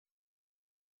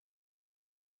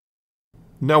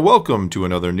Now welcome to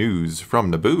another news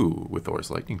from Naboo with Thor's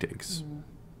Lightning Takes.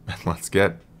 And let's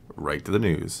get right to the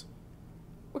news.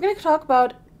 We're going to talk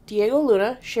about Diego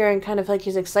Luna sharing kind of like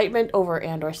his excitement over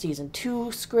Andor Season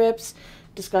 2 scripts,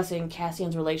 discussing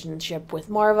Cassian's relationship with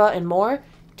Marva, and more.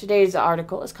 Today's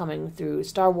article is coming through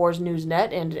Star Wars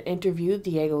Newsnet and an interview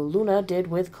Diego Luna did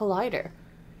with Collider.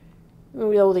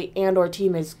 We know the Andor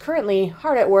team is currently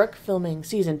hard at work filming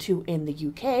Season 2 in the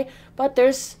UK, but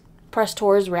there's press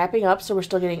tours wrapping up, so we're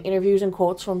still getting interviews and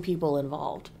quotes from people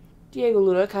involved. Diego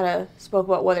Luna kind of spoke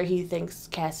about whether he thinks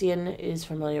Cassian is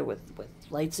familiar with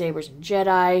lightsabers and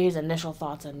Jedi, his initial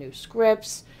thoughts on new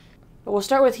scripts. But we'll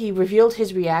start with he revealed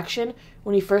his reaction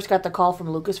when he first got the call from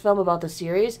Lucasfilm about the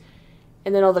series,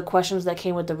 and then all the questions that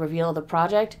came with the reveal of the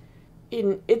project.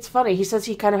 It's funny, he says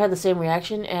he kind of had the same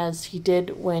reaction as he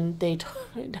did when they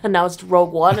announced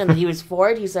Rogue One and he was for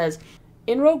it. He says,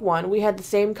 in Rogue One, we had the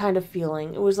same kind of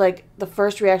feeling. It was like, the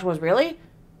first reaction was, really?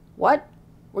 What?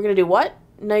 We're going to do what?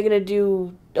 Now you're going to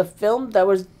do a film that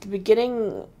was the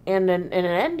beginning and an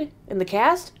end in the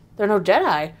cast? There are no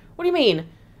Jedi. What do you mean?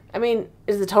 I mean,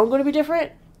 is the tone going to be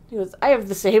different? He goes, I have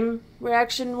the same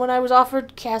reaction when I was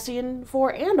offered Cassian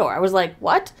for Andor. I was like,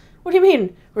 what? What do you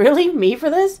mean? Really? Me for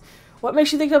this? What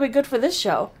makes you think that'll be good for this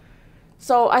show?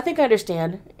 So I think I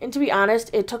understand. And to be honest,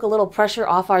 it took a little pressure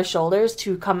off our shoulders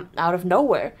to come out of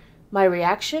nowhere. My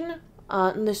reaction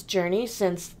on this journey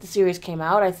since the series came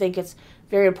out, I think it's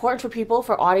very important for people,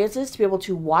 for audiences, to be able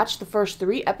to watch the first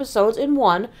 3 episodes in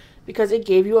one, because it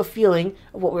gave you a feeling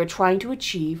of what we were trying to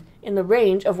achieve in the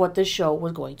range of what this show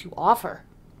was going to offer.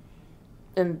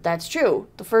 And that's true.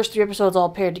 The first 3 episodes all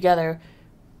paired together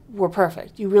were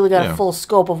perfect. You really got a full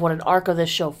scope of what an arc of this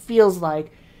show feels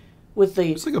like, with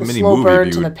the, it's like a the mini slow movie, burn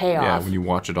dude. to the payoff. Yeah, when you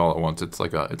watch it all at once, it's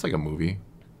like a movie.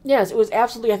 Yes, it was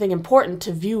absolutely, I think, important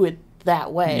to view it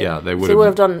that way. Yeah, they would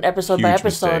have done episode by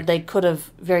episode. Mistake. They could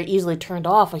have very easily turned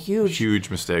off a huge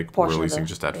mistake releasing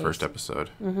just that first episode.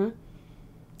 Mm-hmm.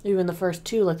 Even the first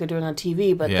 2, like they're doing on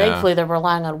TV, but thankfully they're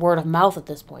relying on word of mouth at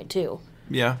this point too.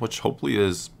 Yeah, which hopefully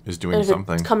is doing and if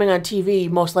something. It's coming on TV.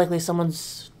 Most likely,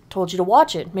 someone's told you to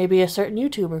watch it. Maybe a certain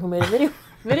YouTuber who made a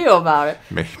video about it.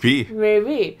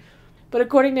 Maybe. But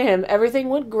according to him, everything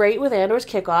went great with Andor's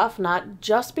kickoff, not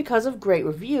just because of great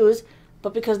reviews,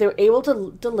 but because they were able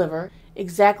to deliver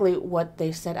exactly what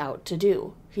they set out to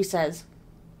do. He says,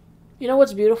 you know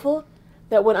what's beautiful?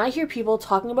 That when I hear people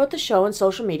talking about the show on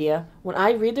social media, when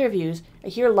I read the reviews, I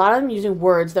hear a lot of them using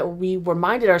words that we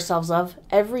reminded ourselves of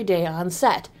every day on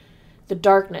set. The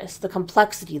darkness, the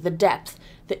complexity, the depth,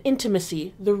 the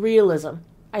intimacy, the realism.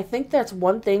 I think that's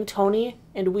one thing Tony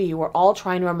and we were all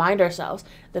trying to remind ourselves,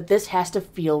 that this has to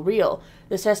feel real.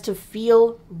 This has to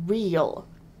feel real.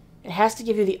 It has to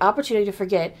give you the opportunity to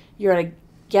forget you're in a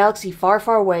galaxy far,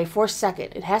 far away for a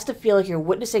second. It has to feel like you're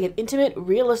witnessing an intimate,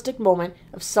 realistic moment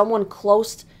of someone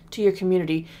close to your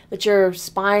community, that you're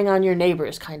spying on your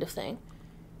neighbors kind of thing.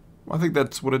 Well, I think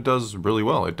that's what it does really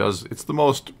well. It's the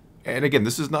most, and again,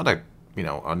 this is not a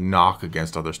knock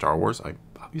against other Star Wars. I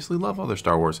obviously love other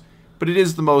Star Wars. But it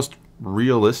is the most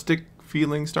realistic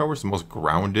feeling Star Wars, the most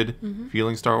grounded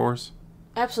feeling Star Wars.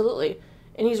 Absolutely.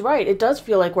 And he's right. It does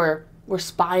feel like we're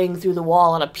spying through the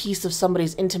wall on a piece of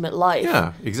somebody's intimate life.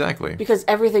 Yeah, exactly. Because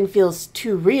everything feels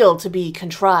too real to be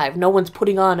contrived. No one's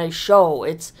putting on a show.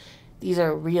 These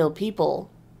are real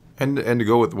people. And to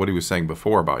go with what he was saying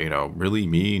before about, really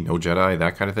me, no Jedi,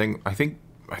 that kind of thing, I think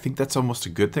that's almost a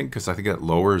good thing, because I think that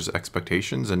lowers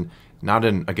expectations, and not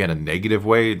in, again, a negative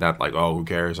way, not like, oh, who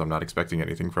cares, I'm not expecting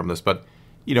anything from this, but,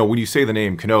 when you say the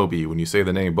name Kenobi, when you say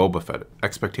the name Boba Fett,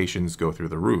 expectations go through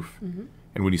the roof. Mm-hmm.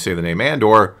 And when you say the name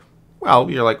Andor, well,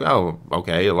 you're like, oh,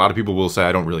 okay, a lot of people will say,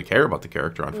 I don't really care about the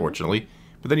character, unfortunately,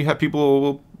 but then you have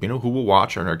people, who will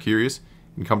watch and are curious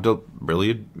and come to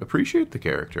really appreciate the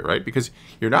character, right? Because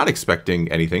you're not expecting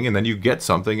anything, and then you get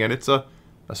something, and it's a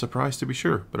surprise to be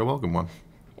sure, but a welcome one.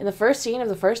 In the first scene of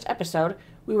the first episode,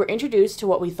 we were introduced to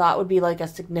what we thought would be like a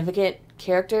significant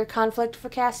character conflict for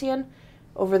Cassian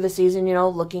over the season,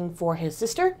 looking for his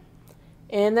sister.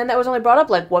 And then that was only brought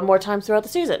up like one more time throughout the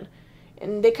season.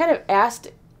 And they kind of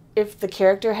asked if the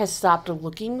character has stopped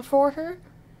looking for her.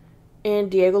 And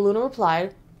Diego Luna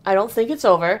replied, I don't think it's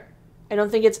over. I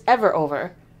don't think it's ever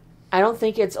over. I don't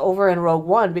think it's over in Rogue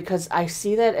One, because I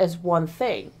see that as one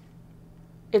thing.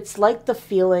 It's like the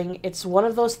feeling, it's one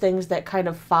of those things that kind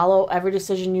of follow every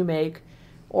decision you make,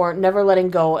 or never letting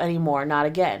go anymore, not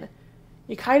again.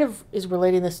 He kind of is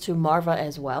relating this to Marva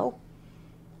as well.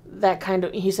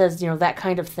 He says, that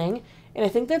kind of thing. And I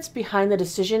think that's behind the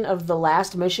decision of the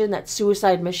last mission, that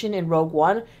suicide mission in Rogue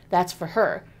One. That's for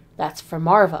her. That's for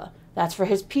Marva. That's for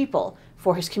his people,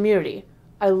 for his community.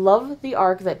 I love the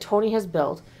arc that Tony has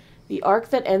built, the arc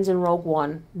that ends in Rogue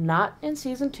One, not in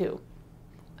Season 2.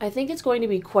 I think it's going to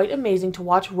be quite amazing to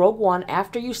watch Rogue One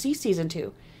after you see Season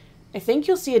 2. I think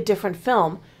you'll see a different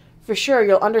film. For sure,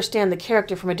 you'll understand the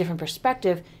character from a different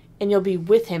perspective, and you'll be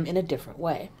with him in a different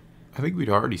way. I think we'd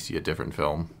already see a different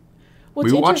film.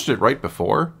 What's we watched it right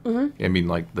before. Mm-hmm. I mean,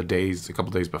 like a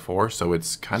couple days before, so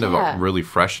it's kind of really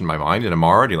fresh in my mind, and I'm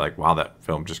already like, wow, that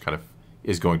film just kind of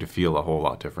is going to feel a whole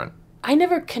lot different. I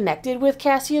never connected with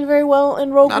Cassian very well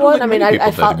in Rogue One. I mean, I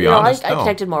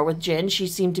connected more with Jyn. She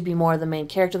seemed to be more the main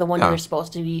character, the one you're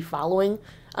supposed to be following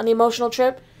on the emotional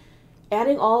trip.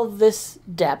 Adding all of this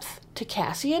depth to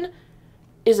Cassian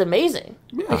is amazing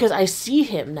because I see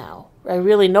him now. I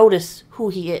really notice who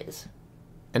he is.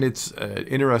 And it's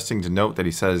interesting to note that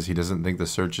he says he doesn't think the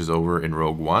search is over in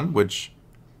Rogue One, which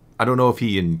I don't know if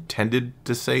he intended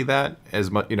to say that as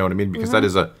much, you know what I mean? Because that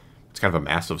is it's kind of a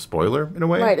massive spoiler in a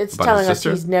way. Right, it's telling us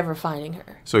he's never finding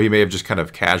her. So he may have just kind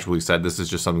of casually said this is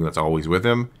just something that's always with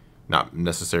him, not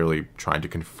necessarily trying to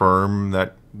confirm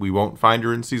that we won't find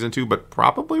her in Season 2, but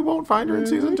probably won't find her in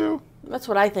Season 2. That's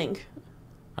what I think.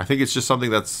 I think it's just something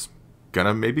that's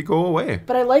gonna maybe go away.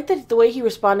 But I like the way he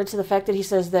responded to the fact that he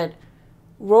says that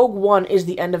Rogue One is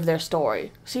the end of their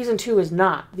story. Season 2 is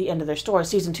not the end of their story.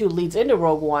 Season 2 leads into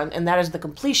Rogue One, and that is the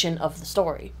completion of the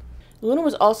story. Luna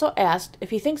was also asked if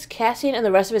he thinks Cassian and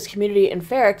the rest of his community in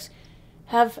Ferrix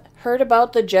have heard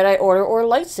about the Jedi Order or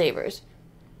lightsabers.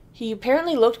 He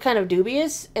apparently looked kind of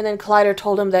dubious, and then Collider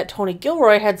told him that Tony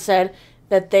Gilroy had said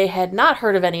that they had not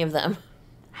heard of any of them.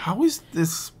 How is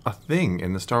this a thing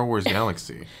in the Star Wars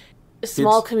galaxy? A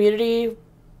small community,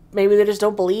 maybe they just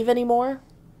don't believe anymore?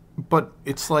 But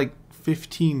it's like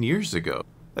 15 years ago.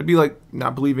 That'd be like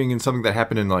not believing in something that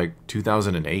happened in like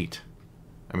 2008.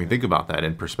 I mean, think about that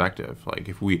in perspective. Like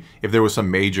if there was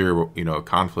some major,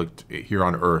 conflict here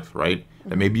on Earth, right?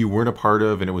 That maybe you weren't a part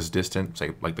of and it was distant,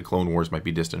 say like the Clone Wars might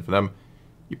be distant for them,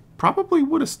 you probably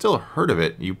would have still heard of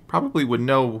it. You probably would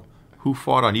know who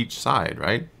fought on each side,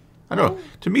 right? I don't know.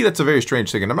 To me, that's a very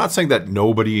strange thing. And I'm not saying that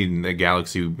nobody in the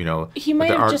galaxy, He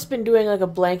might have just been doing like a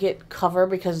blanket cover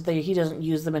because he doesn't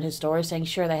use them in his story, saying,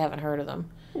 sure, they haven't heard of them.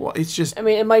 Well, it's just... I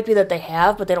mean, it might be that they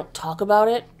have, but they don't talk about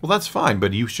it. Well, that's fine,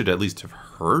 but you should at least have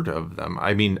heard of them.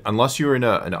 I mean, unless you're in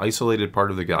an isolated part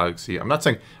of the galaxy, I'm not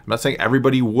saying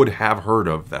everybody would have heard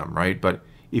of them, right? But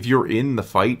if you're in the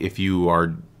fight, if you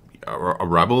are a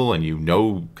rebel and you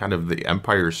know kind of the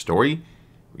Empire's story,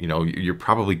 you're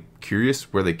probably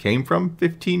curious where they came from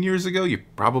 15 years ago. You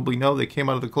probably know they came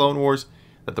out of the Clone Wars,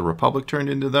 that the Republic turned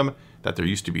into them, that there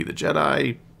used to be the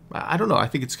Jedi. I don't know. I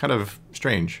think it's kind of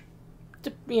strange.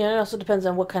 It also depends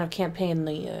on what kind of campaign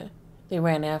they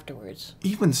ran afterwards.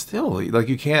 Even still, like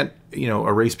you can't,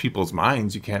 erase people's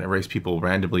minds. You can't erase people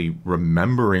randomly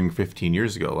remembering 15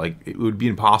 years ago. Like it would be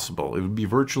impossible. It would be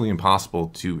virtually impossible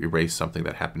to erase something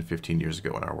that happened 15 years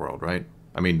ago in our world, right?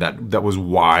 I mean, that was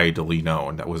widely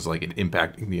known. That was like an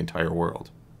impacting the entire world.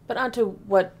 But on to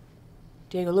what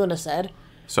Diego Luna said.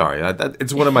 Sorry,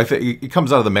 it's one of my things. It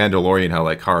comes out of The Mandalorian how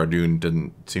like Cara Dune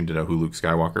didn't seem to know who Luke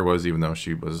Skywalker was, even though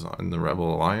she was in the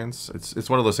Rebel Alliance. It's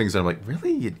one of those things that I'm like,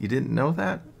 really? You didn't know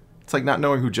that? It's like not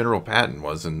knowing who General Patton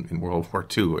was in World War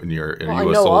II and you're a U.S. soldier.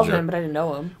 I know of him, but I didn't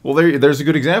know him. Well, there's a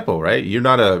good example, right? You're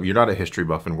not a history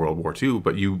buff in World War II,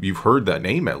 but you've heard that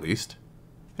name at least.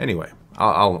 Anyway,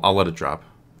 I'll let it drop.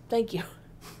 Thank you.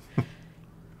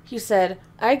 He said,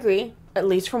 I agree, at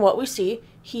least from what we see.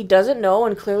 He doesn't know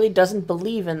and clearly doesn't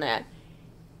believe in that.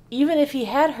 Even if he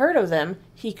had heard of them,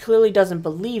 he clearly doesn't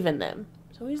believe in them.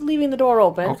 So he's leaving the door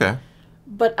open. Okay.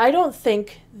 But I don't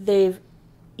think they've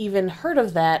even heard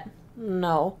of that.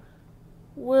 No.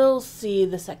 We'll see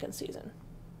the second season.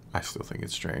 I still think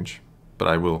it's strange. But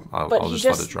I'll just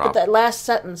let it drop. But that last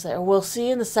sentence there, we'll see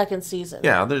in the second season.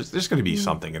 Yeah, there's going to be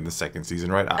something in the second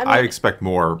season, right? I expect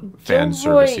more fan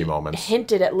servicey moments.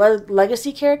 Hinted at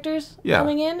legacy characters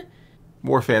coming in.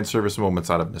 More fan service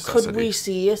moments out of necessity. Could we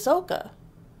see Ahsoka?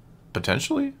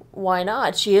 Potentially. Why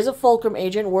not? She is a Fulcrum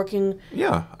agent working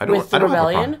with the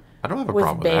Rebellion. I don't have a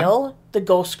problem with Bail, the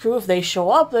Ghost Crew, if they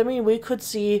show up. I mean, we could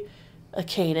see a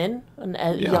Kanan, an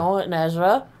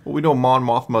Ezra. Well, we know Mon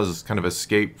Mothma's kind of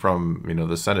escape from,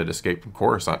 the Senate escape from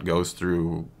Coruscant goes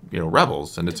through,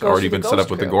 Rebels, and it's already been set up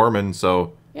with the Gorman,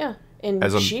 so... Yeah, and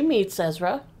she meets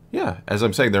Ezra. Yeah, as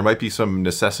I'm saying, there might be some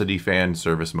necessity fan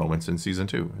service moments in Season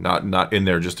 2. Not in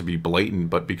there just to be blatant,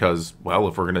 but because, well,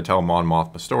 if we're going to tell Mon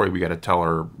Mothma's story, we got to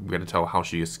tell how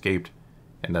she escaped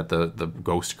and that the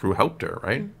Ghost Crew helped her,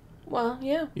 right? Well,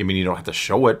 yeah. I mean, you don't have to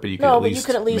show it, but you can at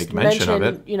least make mention of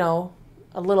it.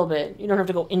 A little bit. You don't have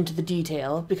to go into the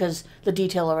detail because the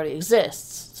detail already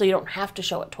exists, so you don't have to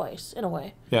show it twice, in a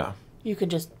way. Yeah. You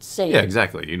could just say Yeah, it.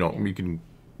 exactly. You know, you can,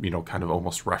 kind of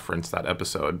almost reference that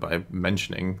episode by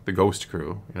mentioning the Ghost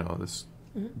Crew, this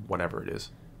whatever it is.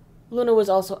 Luna was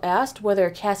also asked whether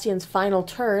Cassian's final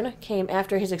turn came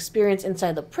after his experience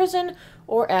inside the prison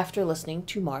or after listening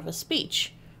to Marva's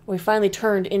speech. We finally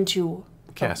turned into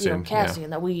Cassian, Cassian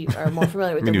that we are more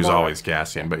familiar with. I mean, he was always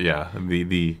Cassian, but yeah,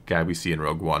 the guy we see in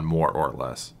Rogue One, more or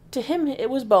less. To him, it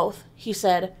was both. He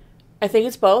said, I think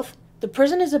it's both. The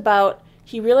prison is about...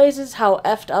 He realizes how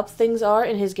effed up things are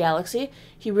in his galaxy.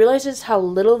 He realizes how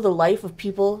little the life of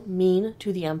people mean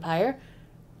to the Empire.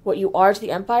 What you are to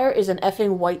the Empire is an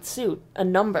effing white suit, a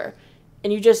number.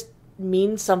 And you just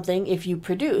mean something if you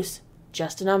produce.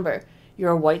 Just a number.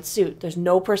 You're a white suit. There's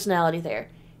no personality there.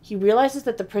 He realizes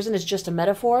that the prison is just a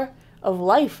metaphor of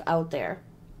life out there.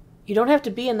 You don't have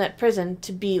to be in that prison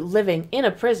to be living in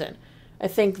a prison. I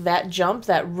think that jump,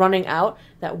 that running out,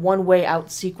 that one-way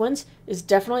out sequence is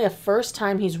definitely a first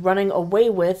time he's running away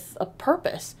with a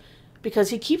purpose. Because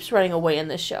he keeps running away in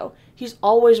this show. He's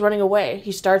always running away.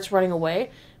 He starts running away,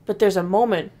 but there's a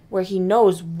moment where he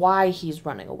knows why he's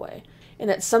running away. And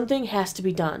that something has to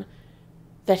be done.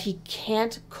 That he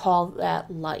can't call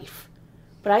that life.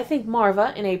 But I think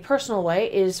Marva, in a personal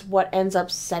way, is what ends up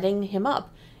setting him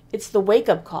up. It's the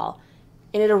wake-up call,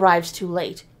 and it arrives too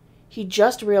late. He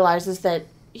just realizes that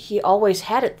he always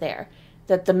had it there.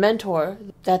 That the mentor,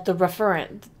 that the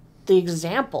referent, the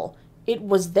example, it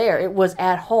was there. It was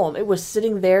at home. It was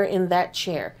sitting there in that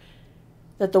chair.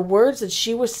 That the words that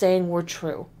she was saying were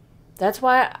true. That's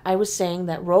why I was saying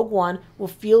that Rogue One will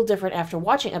feel different after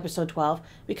watching Episode 12,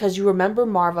 because you remember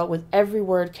Marva with every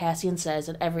word Cassian says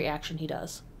and every action he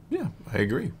does. Yeah, I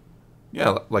agree.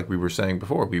 Yeah, like we were saying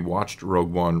before, we watched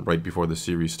Rogue One right before the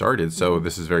series started, so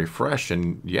this is very fresh,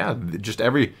 and yeah,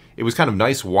 it was kind of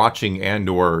nice watching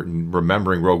Andor and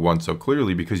remembering Rogue One so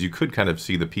clearly, because you could kind of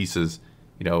see the pieces,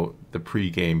 the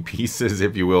pre-game pieces,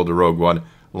 if you will, to Rogue One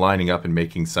lining up and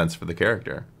making sense for the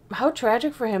character. How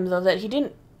tragic for him, though, that he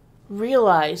didn't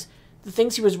realize the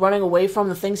things he was running away from,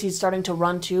 the things he's starting to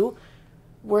run to,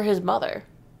 were his mother.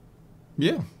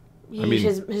 Yeah.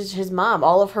 His mom,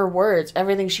 all of her words,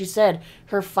 everything she said,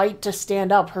 her fight to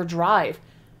stand up, her drive.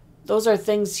 Those are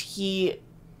things he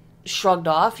shrugged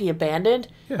off, he abandoned.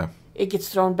 Yeah. It gets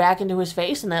thrown back into his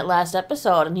face in that last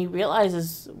episode, and he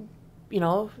realizes,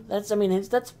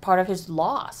 that's part of his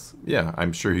loss. Yeah,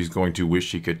 I'm sure he's going to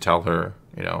wish he could tell her,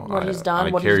 what he's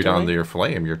done, what he's carried doing. on your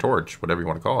flame, your torch, whatever you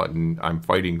want to call it, and I'm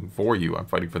fighting for you. I'm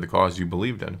fighting for the cause you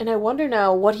believed in. And I wonder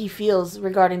now what he feels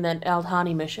regarding that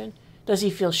Aldhani mission. Does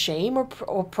he feel shame or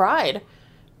pride?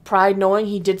 Pride knowing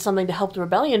he did something to help the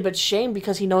rebellion, but shame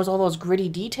because he knows all those gritty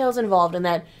details involved and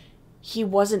that he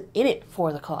wasn't in it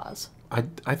for the cause.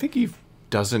 I think he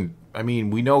doesn't... I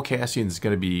mean, we know Cassian's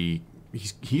going to be...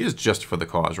 He is just for the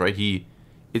cause, right?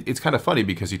 It's kind of funny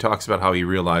because he talks about how he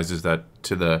realizes that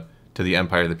to the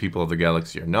Empire, the people of the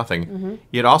galaxy are nothing. Mm-hmm.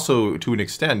 Yet also, to an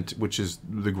extent, which is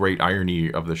the great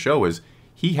irony of the show, is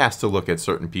he has to look at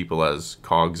certain people as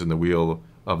cogs in the wheel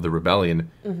of the rebellion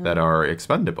that are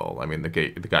expendable. I mean, the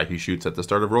guy he shoots at the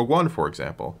start of Rogue One, for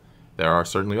example. There are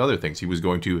certainly other things. He was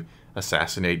going to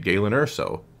assassinate Galen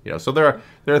Erso. So there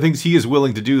are things he is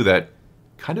willing to do that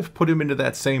kind of put him into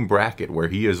that same bracket where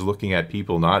he is looking at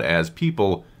people not as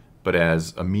people, but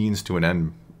as a means to an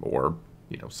end, or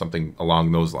something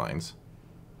along those lines.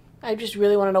 I just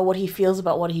really want to know what he feels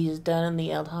about what he's done in the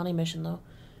Aldhani mission, though.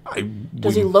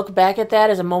 Does he look back at that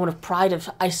as a moment of pride of,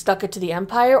 I stuck it to the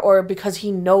Empire, or because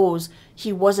he knows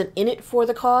he wasn't in it for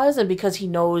the cause, and because he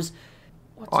knows...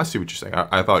 I see what you're saying.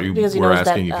 I thought you were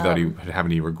asking if he thought he would have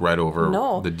any regret over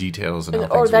the details and how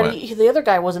things went. Or that the other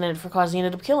guy wasn't in it for cause, he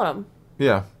ended up killing him.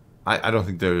 Yeah. I don't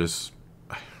think there's...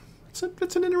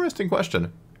 It's an interesting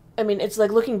question. I mean, it's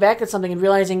like looking back at something and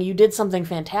realizing you did something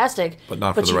fantastic, but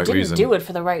not for the right reason. But you didn't do it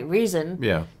for the right reason.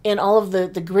 Yeah. And all of the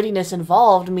grittiness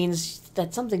involved means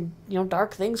that something,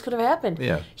 dark things could have happened.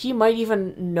 Yeah. He might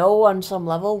even know on some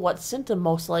level what Cinta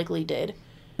most likely did.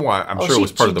 Well, I'm sure it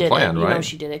was part of the plan, right?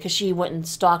 She did it because she went and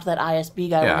stalked that ISB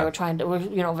guy when they were trying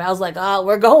to. Val's like,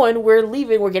 we're going, we're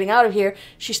leaving, we're getting out of here.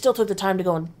 She still took the time to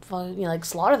go and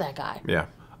slaughter that guy. Yeah,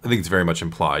 I think it's very much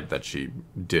implied that she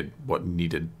did what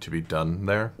needed to be done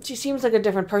there. She seems like a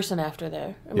different person after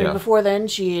there. I mean, before then,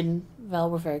 she and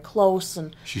Val were very close,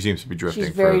 and she seems to be drifting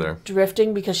she's very further.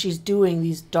 Drifting because she's doing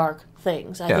these dark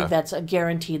things. I think that's a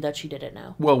guaranteed that she did it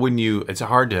now. Well, it's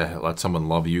hard to let someone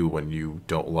love you when you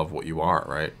don't love what you are,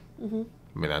 right? Mm-hmm.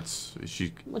 I mean, that's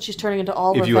she. When she's turning into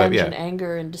all If you have- revenge yeah. and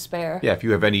anger and despair. Yeah, if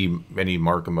you have any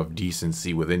markum of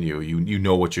decency within you, you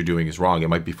know what you're doing is wrong. It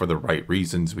might be for the right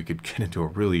reasons. We could get into a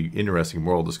really interesting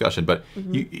moral discussion, but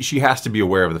she has to be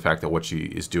aware of the fact that what she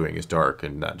is doing is dark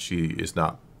and that she is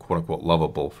not quote unquote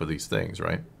lovable for these things,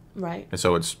 right? Right. And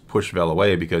so it's push Vel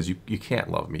away because you can't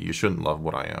love me. You shouldn't love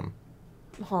what I am.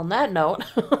 On that note.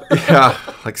 Yeah,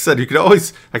 like I said, I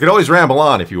could always ramble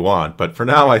on if you want, but for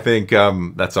now, I think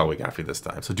that's all we got for you this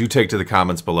time. So do take to the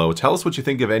comments below. Tell us what you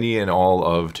think of any and all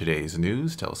of today's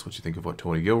news. Tell us what you think of what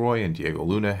Tony Gilroy and Diego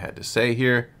Luna had to say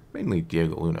here. Mainly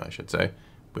Diego Luna, I should say.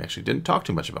 We actually didn't talk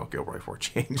too much about Gilroy for a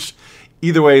change.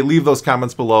 Either way, leave those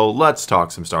comments below. Let's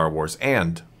talk some Star Wars,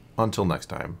 and until next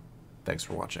time, thanks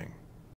for watching.